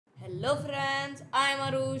Hello friends, I am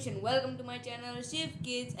Arush and welcome to my channel Shiv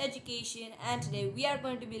Kids Education, and today we are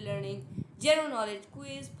going to be learning General Knowledge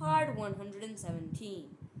Quiz Part 117.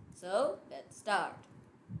 So let's start.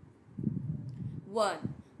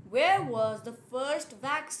 1. Where was the first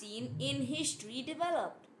vaccine in history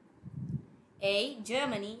developed? A.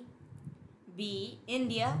 Germany, B.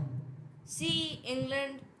 India, C.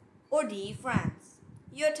 England, or D. France?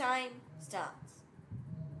 Your time starts.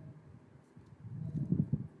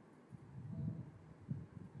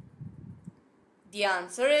 The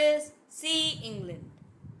answer is C. England.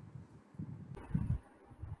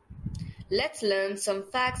 Let's learn some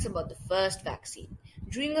facts about the first vaccine.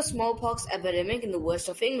 During a smallpox epidemic in the west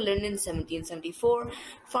of England in 1774,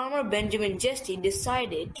 farmer Benjamin Jesty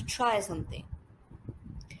decided to try something.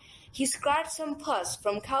 He scratched some pus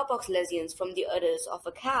from cowpox lesions from the udders of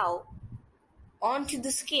a cow onto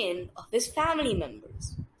the skin of his family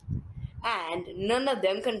members, and none of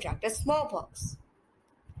them contracted smallpox.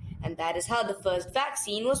 And that is how the first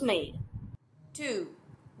vaccine was made. 2.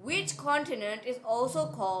 Which continent is also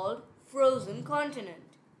called frozen continent?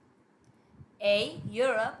 A.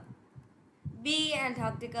 Europe, B.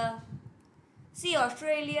 Antarctica, C.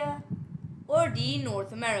 Australia, or D.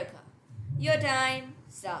 North America? Your time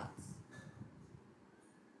starts.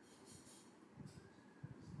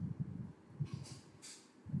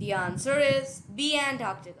 The answer is B.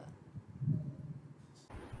 Antarctica.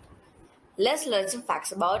 Let's learn some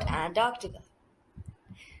facts about Antarctica.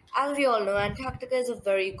 As we all know, Antarctica is a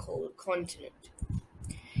very cold continent.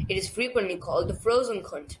 It is frequently called the frozen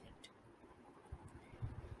continent.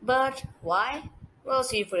 But why? Well,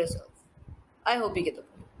 see for yourself. I hope you get the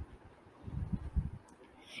point.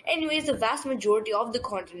 Anyways, the vast majority of the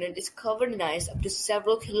continent is covered in ice up to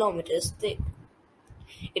several kilometers thick.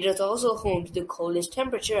 It is also home to the coldest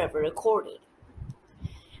temperature ever recorded.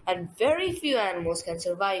 And very few animals can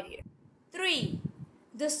survive here. 3.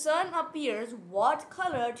 The sun appears what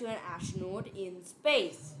color to an astronaut in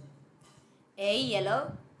space? A.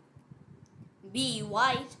 Yellow, B.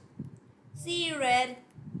 White, C. Red,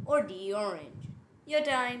 or D. Orange? Your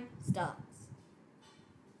time starts.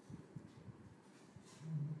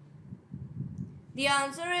 The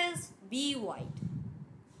answer is B. White.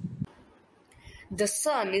 The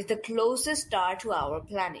sun is the closest star to our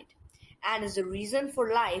planet and is the reason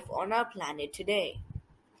for life on our planet today.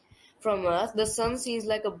 From Earth, the sun seems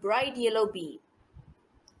like a bright yellow beam.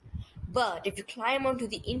 But if you climb onto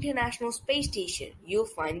the International Space Station, you'll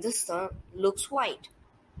find the sun looks white.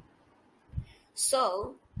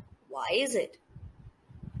 So, why is it?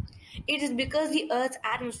 It is because the Earth's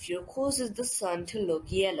atmosphere causes the sun to look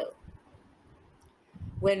yellow,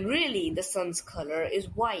 when really the sun's color is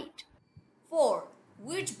white. 4.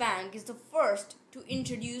 Which bank is the first to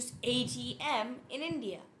introduce ATM in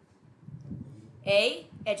India? A.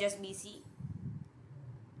 HSBC,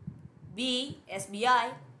 B.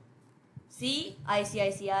 SBI, C.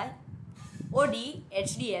 ICICI, or D.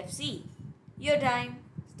 HDFC? Your time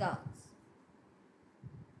starts.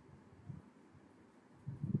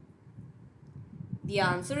 The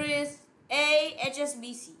answer is A.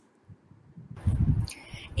 HSBC.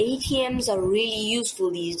 ATMs are really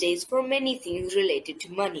useful these days for many things related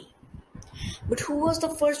to money. But who was the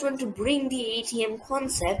first one to bring the ATM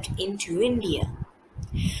concept into India?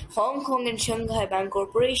 Hong Kong and Shanghai Bank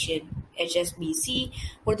Corporation, HSBC,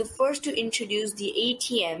 were the first to introduce the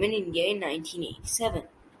ATM in India in 1987.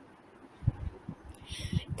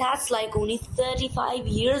 That's like only 35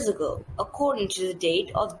 years ago, according to the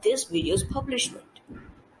date of this video's publishment.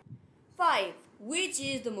 5. Which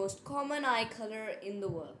is the most common eye color in the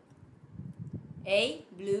world? A.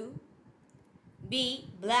 Blue, B.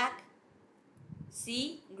 Black,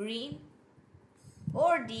 C. Green,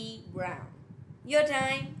 or D. Brown? Your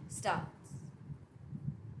time starts.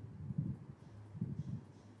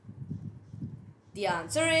 The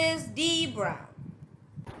answer is D. Brown.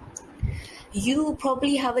 You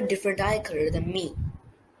probably have a different eye color than me.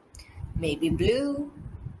 Maybe blue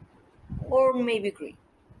or maybe green.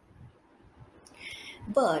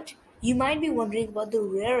 But you might be wondering about the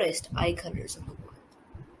rarest eye colors in the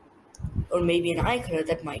world. Or maybe an eye color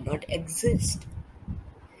that might not exist.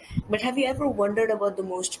 But have you ever wondered about the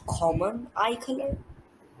most common eye color?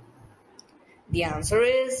 The answer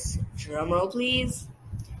is, drumroll please,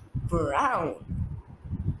 brown.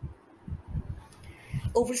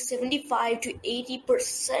 Over 75 to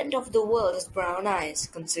 80% of the world has brown eyes.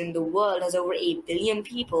 Considering the world has over 8 billion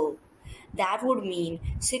people, that would mean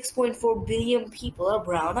 6.4 billion people are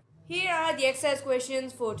brown eyes. Here are the exercise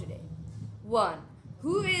questions for today. 1.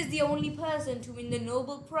 Who is the only person to win the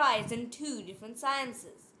Nobel Prize in 2 different sciences?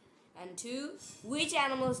 And 2. Which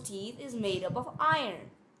animal's teeth is made up of iron?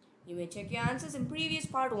 You may check your answers in previous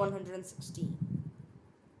part 116.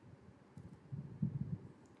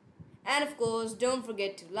 And of course, don't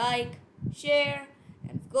forget to like, share,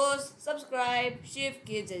 and of course, subscribe Shiv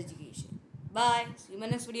Kids Education. Bye. See you in my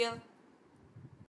next video.